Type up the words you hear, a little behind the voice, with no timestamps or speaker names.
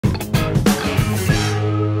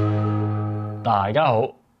大家好，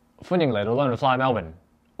歡迎嚟到 To Fly Melbourne。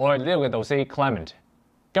我係呢度嘅導師 Clement。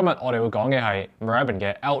今日我哋會講嘅係 Moorabbin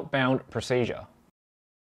嘅 outbound procedure。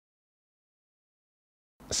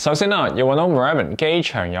首先啦，要揾到 Moorabbin 機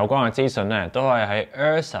場有關嘅資訊咧，都係喺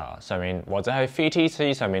ERSA 上面或者喺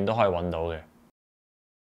VTC 上面都可以揾到嘅。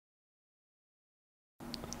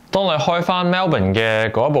當你開翻 Melbourne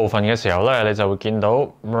嘅嗰一部分嘅時候咧，你就會見到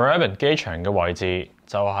Moorabbin 機場嘅位置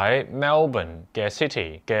就喺 Melbourne 嘅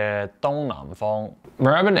City 嘅東南方。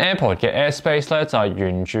Moorabbin Airport 嘅 airspace 咧就係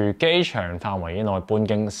沿住機場範圍以內半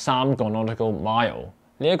徑3個 nautical mile。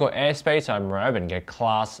呢一個 airspace 就係 Moorabbin 嘅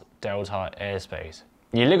Class Delta airspace，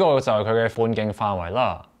 而呢個就係佢嘅半徑範圍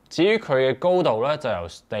啦。至於佢嘅高度咧，就由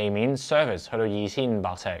地面 surface 去到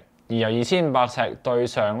2500尺，而由2500尺對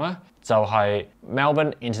上咧，就係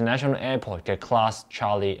Melbourne International Airport 嘅 Class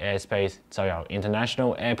Charlie airspace， 就由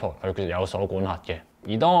International Airport 去有所管轄嘅。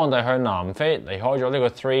而當我哋去南非離開咗呢個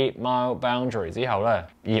3 mile boundary 之後咧，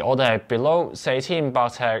而我哋係 below 4500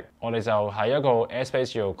尺，我哋就喺一個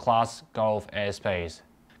airspace 叫做 Class Gulf airspace。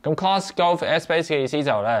咁 Class Gulf airspace 嘅意思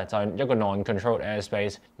就係一個 non-controlled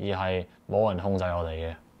airspace， 而係冇人控制我哋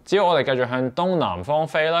嘅。只要我哋繼續向東南方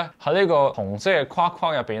飛咧，喺呢個紅色嘅框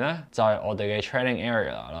框入邊咧，就係我哋嘅 training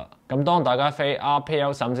area 啦。咁當大家飛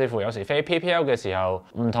RPL 甚至乎有時飛 PPL 嘅時候，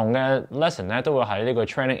唔同嘅 lesson 咧都會喺呢個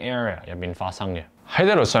training area 入邊發生嘅。喺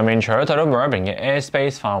呢度上面，除咗睇到 Moorabbin 嘅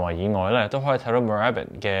airspace 範圍以外咧，都可以睇到 Moorabbin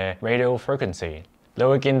嘅 radio frequency。你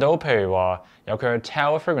會見到譬如話有佢嘅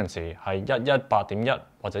tower frequency 係118.1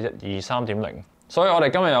或者123.0。所以我哋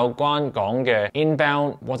今日有關講嘅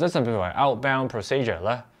inbound 或者甚至乎係 outbound procedure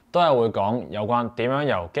咧，都係會講有關點樣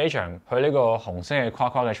由機場去呢個紅色嘅框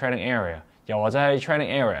框嘅 training area， 又或者喺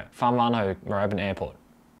training area 翻去 Moorabbin Airport。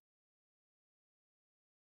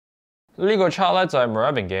呢個 chart 咧就係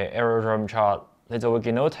Moorabbin 嘅 aerodrome chart， 你就會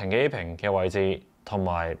見到停機坪嘅位置同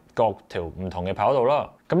埋各條唔同嘅跑道啦。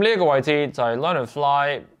咁呢一個位置就係 Learn to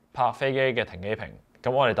Fly 泊飛機嘅停機坪。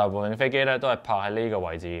咁我哋大部分嘅飛機咧都係泊喺呢個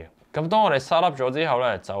位置嘅。咁當我哋 set up 咗之後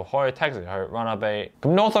咧，就可以 taxi 去 runway。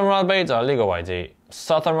咁 Northern runway 就係呢個位置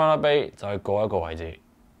 ，Southern runway 就係嗰一個位置。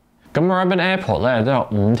咁 Moorabbin Airport 咧都有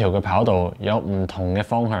5條嘅跑道，有唔同嘅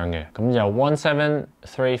方向嘅。咁有17、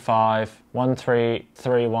35、13、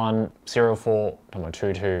31、04同埋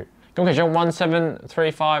22。咁其中17、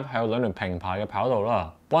35係有兩條平排嘅跑道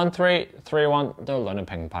啦，13、31都有兩條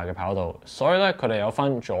平排嘅跑道，所以咧佢哋有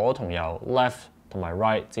分左同右 （left） 同埋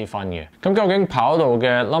right 之分嘅。咁究竟跑道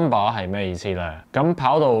嘅 number 係咩意思咧？咁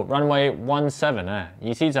跑道 runway 17咧，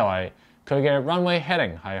意思就係佢嘅 runway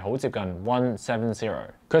heading 係好接近170，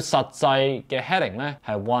佢實際嘅 heading 咧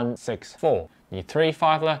係164，而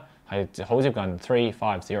35咧係好接近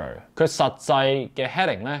350，佢實際嘅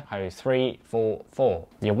heading 咧係344，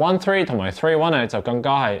而13同埋31咧就更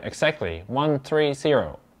加係 exactly 130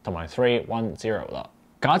同埋310啦。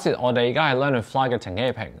假設我哋而家係 Learn to Fly 嘅停機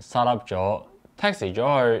坪 set up 咗 ，taxi 咗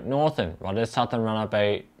去 Northern 或者 Southern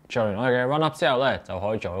runway， 做完我哋嘅 run up 之後咧，就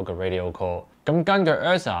可以做一個 radio call。咁根據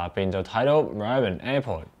ERSA 入邊就睇到 Moorabbin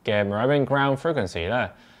Airport 嘅 Moorabbin ground frequency 咧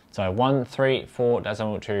就係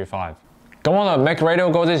 134.25。咁我哋 make radio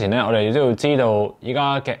call 之前咧，我哋都要知道依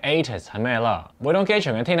家嘅 ATIS 係咩啦。每當機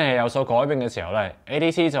場嘅天氣有所改變嘅時候咧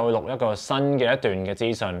 ，ATC 就會錄一個新嘅一段嘅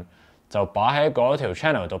資訊，就擺喺嗰條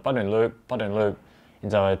channel 度不斷 loop， 然後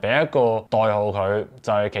就係俾一個代號佢，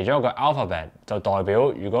就係其中一個 alphabet， 就代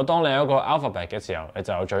表如果當你有一個 alphabet 嘅時候，你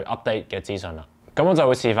就有最 update 嘅資訊啦。咁我就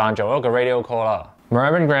會示範做一個 radio call 啦。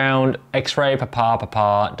Moorabbin ground X-ray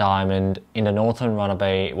Papa Diamond in the Northern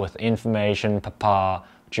runway with information Papa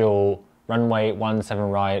Jewel runway 17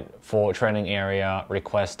 right for training area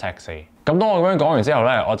request taxi。咁當我咁樣講完之後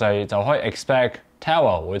咧，我就可以 expect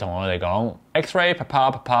Tower 會同我哋講 X-ray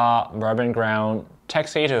Papa Moorabbin ground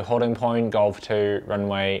taxi to holding point Golf 2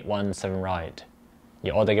 runway 17 right。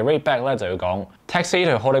而我哋嘅 readback 咧就要講 taxi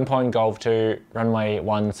to holding point Golf 2 runway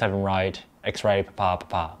 17 right X-ray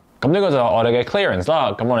Papa。咁呢個就係我哋嘅 clearance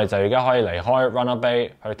啦。咁我哋就而家可以離開 runway bay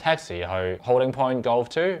去 taxi 去 holding point Golf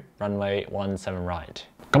 2 runway 17 right。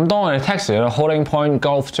咁當我哋 taxi 去 holding point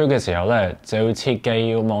Golf 2嘅時候咧，就要切記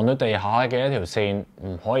要望到地下嘅一條線，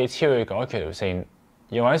唔可以超越嗰條線，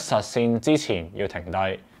要喺實線之前要停低。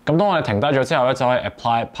咁當我哋停低咗之後咧，就可以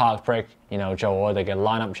apply park brake， 然後做我哋嘅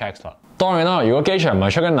line up checks 啦。當然啦，如果機場唔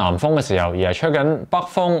係出緊南風嘅時候，而係出緊北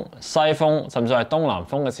風、西風，甚至係東南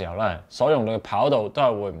風嘅時候咧，所用到嘅跑道都係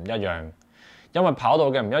會唔一樣。因為跑道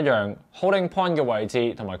嘅唔一樣 ，holding point 嘅位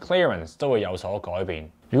置同埋 clearance 都會有所改變。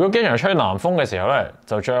如果機場吹南風嘅時候咧，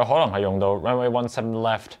就最有可能係用到 runway 17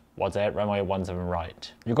 left 或者 runway 17 right。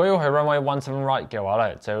如果要去 runway 17 right 嘅話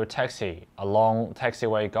咧，就要 taxi along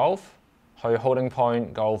taxiway Golf 去 holding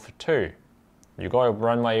point Golf 2。如果係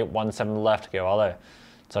runway 17 left 嘅話咧，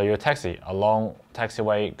就要 taxi along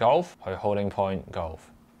taxiway Golf 去 holding point Golf。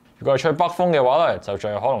如果係吹北風嘅話咧，就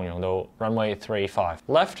最有可能用到 runway 35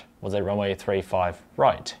 left 或者 runway 35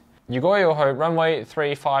 right。如果要去 runway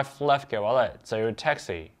 35 left 嘅話咧，就要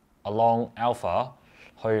taxi along alpha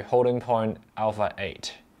去 holding point alpha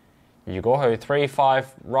 8。如果去35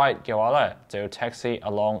 right 嘅話咧，就要 taxi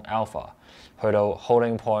along alpha 去到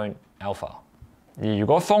holding point alpha。而如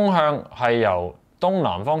果風向係由東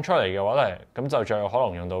南方出嚟嘅話咧，咁就最有可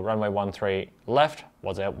能用到 runway 13 left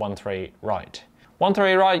或者13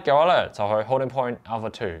 right。13 right 嘅話咧，就去 holding point alpha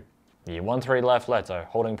 2，而13 left 咧就係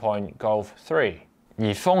holding point Golf 3。而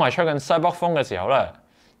風係吹緊西北風嘅時候咧，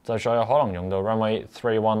就最有可能用到 runway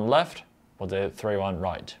 31 left 或者31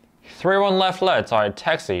 right。31 left 咧就係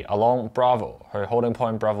taxi along Bravo 去 holding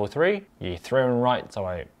point Bravo 3，而31 right 就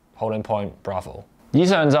係 holding point Bravo。以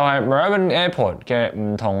上就係 Moorabbin Airport 嘅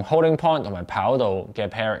唔同 holding point 同埋跑道嘅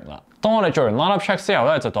pairing 啦。當我哋做完 line up check 之後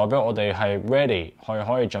咧，就代表我哋係 ready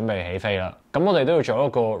可以準備起飛啦。咁我哋都要做一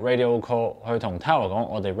個 radio call 去同 tower 講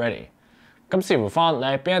我哋 ready。咁視乎翻你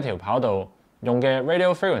喺邊一條跑道用嘅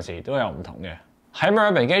radio frequency 都有唔同嘅。喺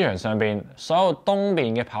Moorabbin 機場上邊，所有東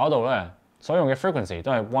邊嘅跑道咧所用嘅 frequency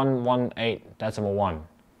都係118.1，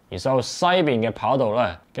而所有西邊嘅跑道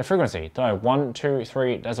咧嘅 frequency 都係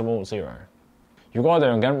123.0。如果我哋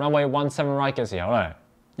用緊 runway 17 right 嘅時候咧，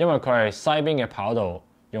因為佢係西邊嘅跑道，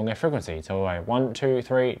用嘅 frequency 就會係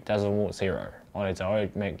123.0，我哋就可以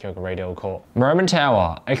make 咗個 radio call。Moorabbin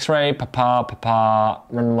Tower X-ray Papa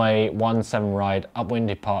runway 17 right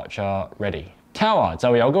upwind departure ready。Tower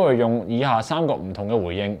就有機會用以下3個唔同嘅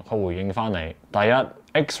回應去回應翻你。第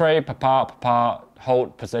一 X-ray Papa hold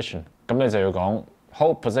position， 咁你就要講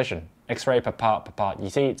hold position。X-ray Papa 意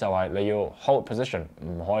思就係你要 hold position，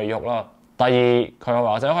 唔可以喐啦。第二，佢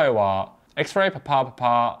或者可以話 X-ray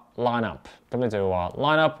Papa line up， 咁你就要話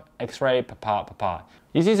line up X-ray Papa，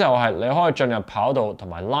 意思就係你可以進入跑道同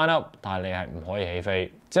埋 line up， 但係你係唔可以起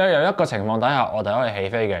飛。只有一個情況底下我哋可以起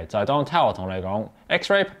飛嘅，就係當 tower 同你講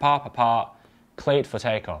X-ray Papa cleared for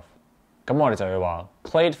takeoff， 咁我哋就要話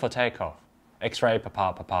cleared for takeoff X-ray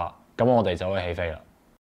Papa， 咁我哋就可以起飛啦。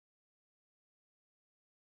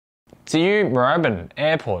至於 Moorabbin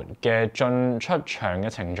Airport 嘅進出場嘅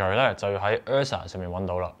程序咧，就要喺 ERSA 上面揾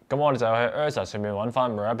到啦。咁我哋就喺 ERSA 上面揾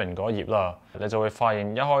翻 Moorabbin 嗰頁啦。你就會發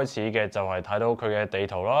現一開始嘅就係睇到佢嘅地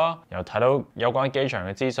圖啦，又睇到有關機場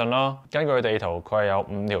嘅資訊啦。根據地圖，佢係有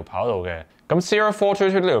5條跑道嘅。咁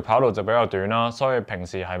0422呢條跑道就比較短啦，所以平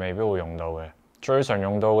時係未必會用到嘅。最常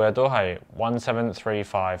用到嘅都係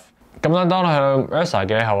1735。咁咧，當你去到 ERSA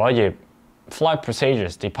嘅後一頁 Flight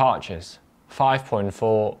Procedures Departures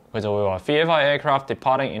 5.4 佢就會話 VFI aircraft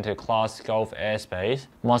departing into Class Golf airspace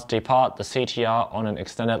must depart the CTR on an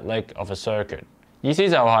extended leg of a circuit。意思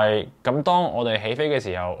就係咁，當我哋起飛嘅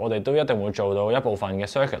時候，我哋都一定會做到一部分嘅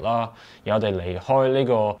circuit 啦。而我哋離開呢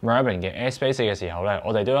個 Moorabbin 嘅 airspace 嘅時候咧，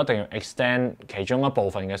我哋都一定要 extend 其中一部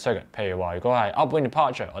分嘅 circuit。譬如話，如果係 upwind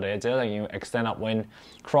departure， 我哋就一定要 extend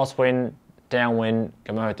upwind、crosswind、downwind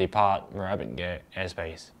咁樣去 depart Moorabbin 嘅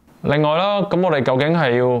airspace。另外啦，咁我哋究竟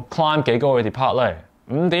係要 climb 幾高嘅 depart 咧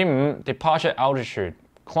？5.5 departure altitude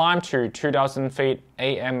climb to 2,000 feet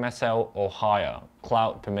AMSL or higher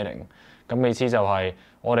cloud permitting。咁意思就係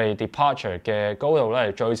我哋 departure 嘅高度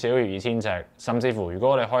咧最少要2000尺，甚至乎如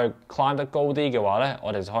果我哋可以 climb 得高啲嘅話咧，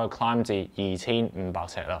我哋就可以 climb 至2500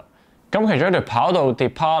尺啦。咁其中一條跑道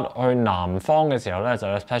depart 去南方嘅時候咧，就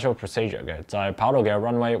有 special procedure 嘅，就係跑道嘅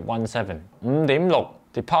runway 17。5.6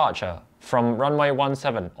 departure from runway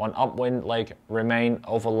 17 on upwind leg remain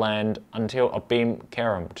overland until a beam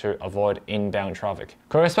carom to avoid inbound traffic。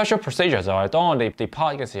佢嘅 special procedure 就係當我哋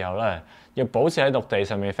depart 嘅時候咧，要保持喺陸地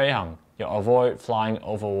上面飛行，要 avoid flying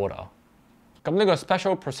over water。咁呢個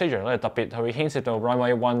special procedure 咧特別會牽涉到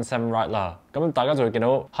runway 17 right 啦。咁大家就會見到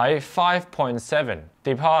喺 5.7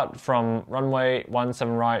 depart from runway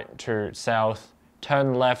 17 right to south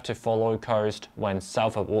turn left to follow coast when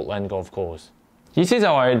south of Woodland Golf Course。意思就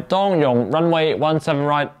係當用 runway 17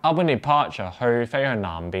 right upwind departure 去飛去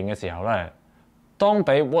南邊嘅時候咧，當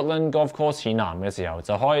比 Woodland Golf Course 以南嘅時候，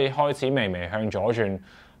就可以開始微微向左轉，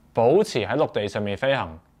保持喺陸地上面飛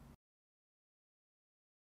行。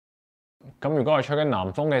咁如果係吹緊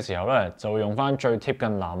南風嘅時候咧，就會用翻最貼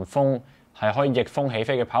近南風係可以逆風起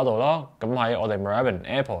飛嘅跑道啦。咁喺我哋 Moorabbin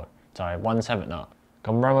Airport 就係17啦。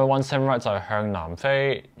咁 runway 17 right 就係向南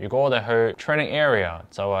飛。如果我哋去 training area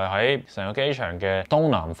就係喺成個機場嘅東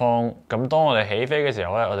南方。咁當我哋起飛嘅時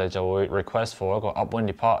候咧，我哋就會 request for 一個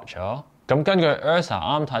upwind departure。咁根據 ERSA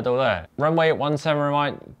啱睇到咧 ，runway 17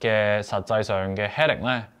 right 嘅實際上嘅 heading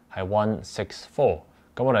咧係164。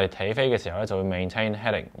咁我哋起飛嘅時候咧，就會 maintain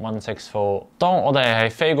heading 164。當我哋係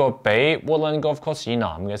飛過比 Woodland Golf Course 以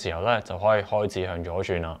南嘅時候咧，就可以開始向左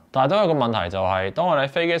轉啦。但係都有個問題就係、當我哋喺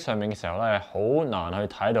飛機上面嘅時候咧，好難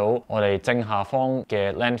去睇到我哋正下方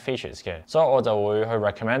嘅 land features 嘅，所以我就會去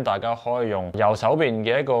recommend 大家可以用右手邊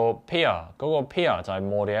嘅一個 pier， 嗰個 pier 就係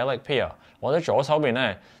Moorabbin pier， 或者左手邊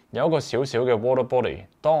咧有一個小小嘅 water body。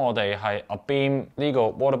當我哋係 abeam 呢個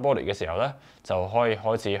water body 嘅時候咧，就可以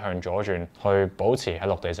開始向左轉，去保持喺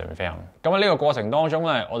陸地上面飛行。咁喺呢個過程當中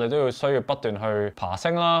咧，我哋都需要不斷去爬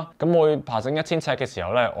升啦。咁每爬升1000尺嘅時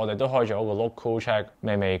候咧，我哋都可以做一個 look cool check，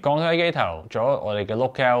 微微降低機頭，做咗我哋嘅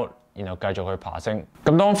lookout， 然後繼續去爬升。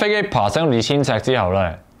咁當飛機爬升2000尺之後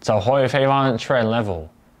咧，就可以飛翻 train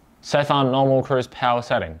level，set 翻 normal cruise power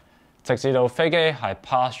setting， 直至到飛機係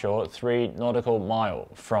pass 咗3 nautical mile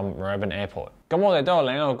from Moorabbin Airport。咁我哋都有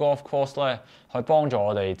另一個 golf course 咧，去幫助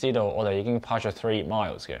我哋知道我哋已經 pass 咗3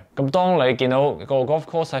 miles 嘅。咁當你見到個 golf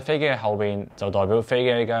course 喺飛機嘅後邊，就代表飛機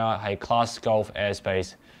嘅係 class golf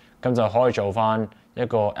airspace， 咁就可以做翻一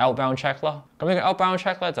個 outbound check 啦。咁呢個 outbound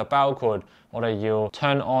check 咧就包括我哋要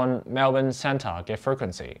turn on Melbourne Centre 嘅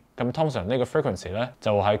frequency。咁通常呢個 frequency 咧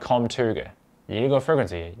就喺 COM2 嘅。而呢個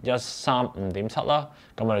frequency 135.7啦，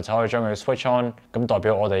咁我哋就可以將佢 switch on， 咁代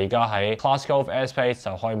表我哋而家喺 Class Golf Airspace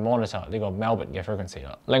就可以 monitor 呢個 Melbourne 嘅 frequency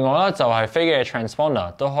啦。另外咧就係飛機嘅 transponder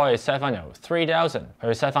都可以 set 翻由3000去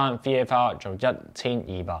set 翻 VFR 做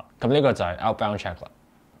1200，咁呢個就係 outbound check 啦。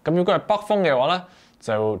咁如果係北風嘅話咧，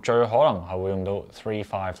就最可能係會用到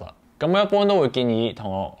35啦。咁一般都會建議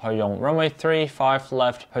同學去用 runway 35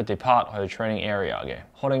 left 去 depart 去 training area 嘅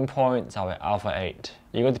holding point 就係 alpha 8，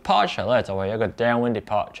 而個 departure 咧就係一個 downwind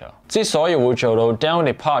departure。之所以會做到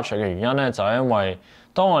downwind departure 嘅原因咧，就係因為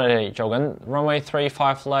當我哋做緊 runway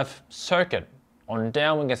 35 left circuit on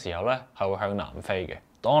downwind 嘅時候咧，係會向南飛嘅。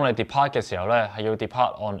當我哋 depart 嘅時候咧，係要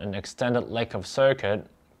depart on an extended leg of circuit。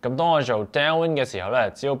咁當我哋做 downwind 嘅時候咧，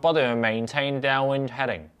只要不斷去 maintain downwind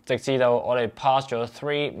heading， 直至到我哋 pass 咗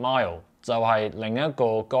3 mile， 就係另一個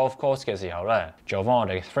golf course 嘅時候咧，做翻我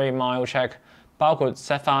哋 3 mile check， 包括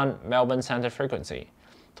set 翻 Melbourne Centre frequency，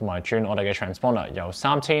 同埋轉我哋嘅 transponder 由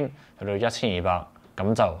3000去到1200，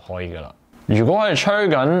咁就可以噶啦。如果係吹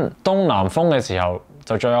緊東南風嘅時候，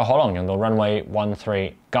就最有可能用到 runway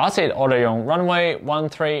 13。假設我哋用 runway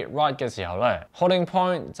 13 right 嘅時候咧 ，holding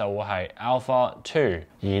point 就會係 alpha 2，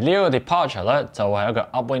 而呢個 departure 咧就係一個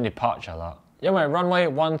upwind departure 啦。因為 runway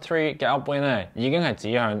 13嘅 upwind 咧已經係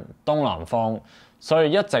指向東南方，所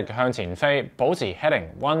以一直向前飛，保持 heading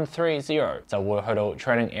 130就會去到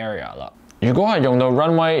training area 啦。如果係用到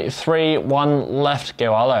runway 31 left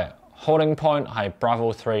嘅話咧 ，holding point 係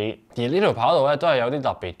bravo 3， 而呢條跑道咧都係有啲特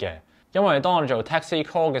別嘅。因為當我哋做 taxi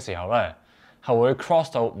call 嘅時候咧，係會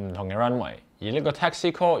cross 到唔同嘅 runway， 而呢個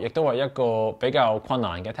taxi call 亦都係一個比較困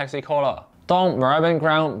難嘅 taxi call 啦。當 Moorabbin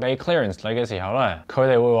Ground 俾 clearance 你嘅時候咧，佢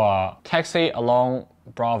哋會話 taxi along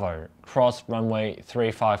Bravo cross runway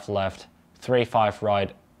 35 left, 35 right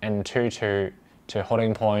and 22 to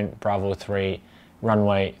holding point Bravo 3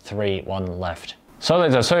 runway 31 left。所以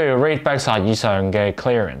你就需要 read back 晒以上嘅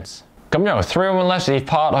clearance。咁由 31 left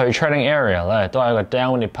depart 去 training area 咧，都係一個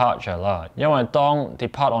downwind departure 啦。因為當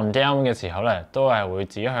depart on downwind 嘅時候咧，都係會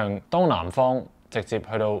指向東南方，直接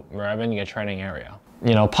去到 Moorabbin 嘅 training area。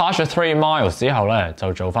然後 pass 咗3 miles 之後咧，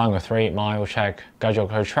就做翻個3 mile check， 繼續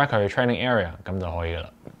去 track 去 training area， 咁就可以噶啦。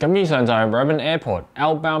咁以上就係 Moorabbin Airport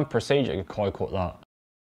outbound procedure 嘅概括啦。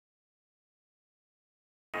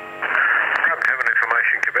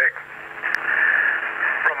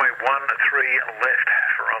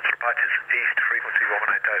East frequency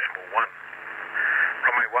 18.1.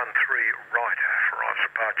 Runway 13 right for arrival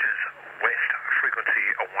departures. West frequency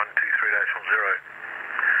 123.0.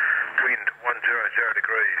 Wind 100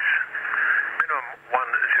 degrees. Minimum 10,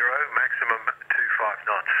 maximum 25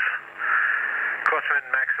 knots. Crosswind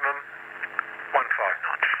maximum 15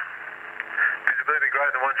 knots. Visibility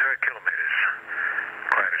greater than 10 kilometres.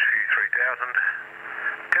 Cloud view 3000.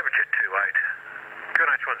 Temperature 28.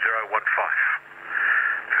 QNH 1015.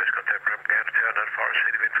 First contact from ground to town, notify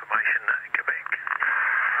receipt of information, Quebec.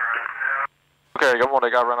 OK， 咁我哋而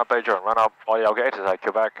家 run up Beijing run up， 我哋有嘅 exit 係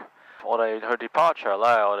Quebec。我哋去 departure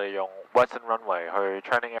咧，我哋用 Western runway 去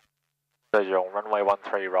training， 就用 runway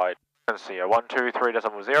 13 right。frequency 係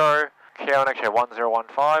123.0， QNH 係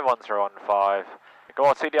1015。咁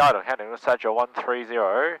我 CDI 同 heading 都 set 咗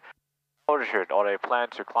130。altitude 我哋 plan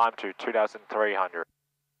to climb to 2300。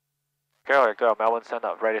跟住我亦都有 Melbourne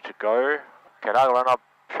Centre ready to go。其他嘅 run up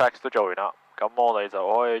tracks 都做完啦，咁我哋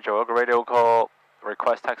就可以做一個 radio call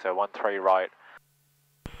request taxi 13 right。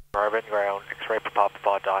Moorabbin ground, X-ray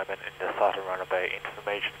Papa Diamond in the southern runway.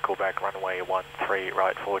 Information, callback runway 13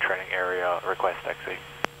 right for training area. Request taxi.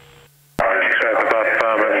 X-ray Papa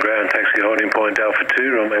Moorabbin ground, taxi holding point Alpha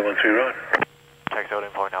 2, runway 13 right. Taxi holding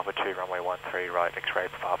point Alpha 2, runway 13 right, X-ray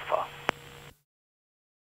Papa.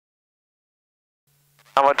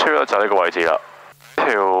 Number 2咧就係呢個位置啦，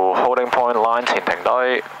條 holding point line 前停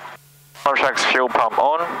低 ，contracts fuel pump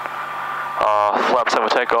on， flaps set for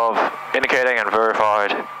takeoff, indicating and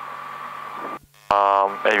verified.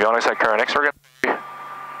 Avionics at current X-ray.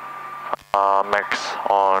 Mix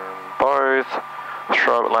on both.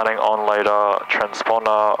 Strobe landing on later.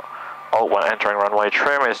 Transponder. Alt when entering runway.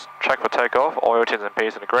 Trim is checked for takeoff. Oil tins and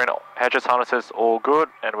piece in the green. Hedges, harnesses all good,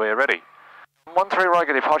 and we're ready. 13 right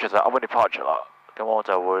嘅 departure 就係 upwind departure 啦。咁我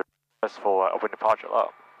就會 press for upwind departure 啦。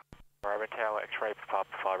Moorabbin Tower X-ray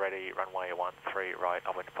Papa ready. Runway 13 right.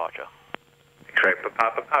 Upwind departure. X-ray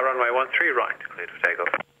Papa runway 13 right, clear for takeoff.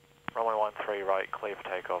 Runway 13 right, clear for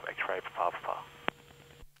takeoff, X-ray Papa.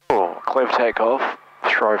 Cool, clear for takeoff,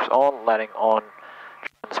 strobes on, landing on,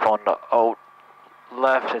 transponder alt,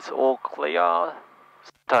 left it's all clear,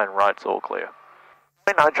 turn right it's all clear.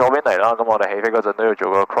 邊喺左邊嚟啦，咁我哋起飛嗰陣都要做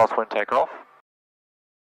個 crosswind takeoff.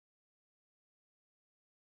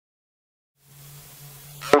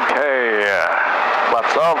 Okay,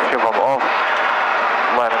 flaps up, fuel pump off,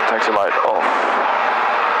 landing taxi light off.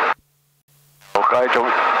 繼續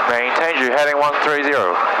maintain 住 heading 130，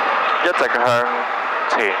 一直向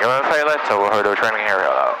前咁樣飛咧，就會去到 training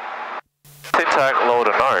area 啦。Tic-tac, lower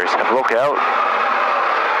the nose and look out.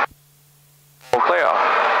 All clear.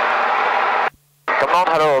 咁當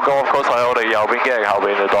睇到個 golf course 喺我哋右邊機翼後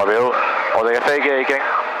邊，就代表我哋嘅飛機已經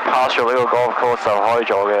pass 咗呢個 golf course 就開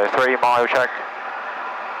咗嘅 3 mile check.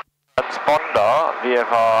 Transponder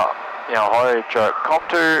VFR， 然後可以着 com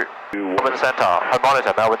to Melbourne Centre 去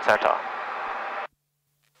monitor Melbourne Centre。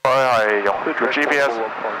佢係用 GPS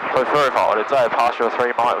去 verify 我哋真係 pass 咗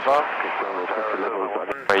3 miles 啦。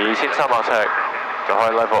2300尺就可以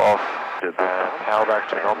level off and power back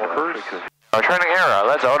to normal cruise。training area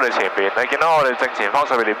咧就喺我哋前邊，你見到我哋正前方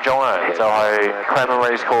12點鐘咧就係 Cranbourne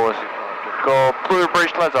Race Course， 個 Blue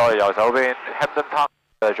Bridge 咧就係右手邊 ，Hampton Park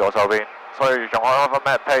就係左手邊，所以仲可以開翻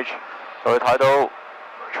map page 就會睇到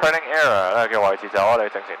training area 咧嘅位置就喺我哋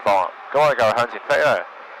正前方啦。咁我哋繼續向前飛咧。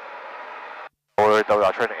會到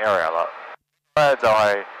達 training area 啦，咧就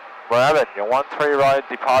係 Moorabbin 用 13 right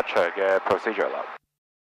departure 嘅 procedure 啦。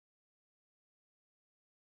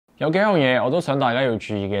有幾樣嘢我都想大家要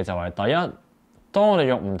注意嘅就係第一，當我哋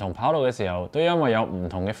用唔同跑道嘅時候，都因為有唔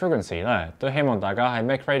同嘅 frequency 咧，都希望大家喺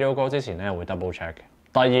make radio call 之前咧會 double check。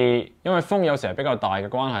第二，因為風有時係比較大嘅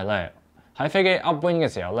關係咧，喺飛機 upwind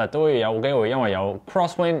嘅時候咧，都會有機會因為有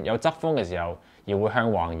crosswind 有側風嘅時候而會向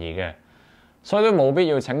橫移嘅。所以都冇必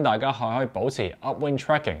要請大家可以保持 upwind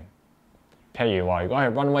tracking。譬如話，如果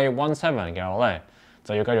係 runway 17嘅話咧，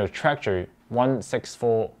就要繼續 track 住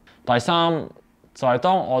164。第三就係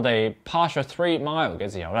當我哋 pass 咗3 mile 嘅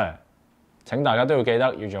時候咧，請大家都要記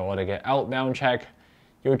得要做我哋嘅 outbound check，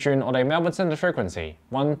 要轉我哋 Melbourne Centre frequency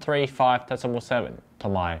 135.7，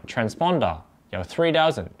 同埋 transponder 由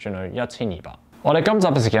3000轉去1200。我哋今集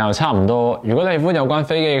嘅時間又差唔多，如果你喜歡有關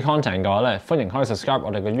飛機嘅 content 嘅話咧，歡迎可以 subscribe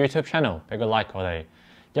我哋嘅 YouTube channel， 俾個 like 我哋。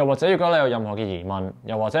又或者如果你有任何嘅疑問，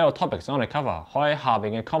又或者有 topic 想我哋 cover， 可以喺下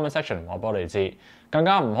邊嘅 comment section 話俾我哋知。更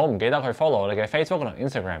加唔記得去 follow 我哋嘅 Facebook 同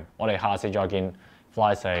Instagram。我哋下次再見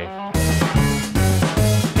 ，Fly safe。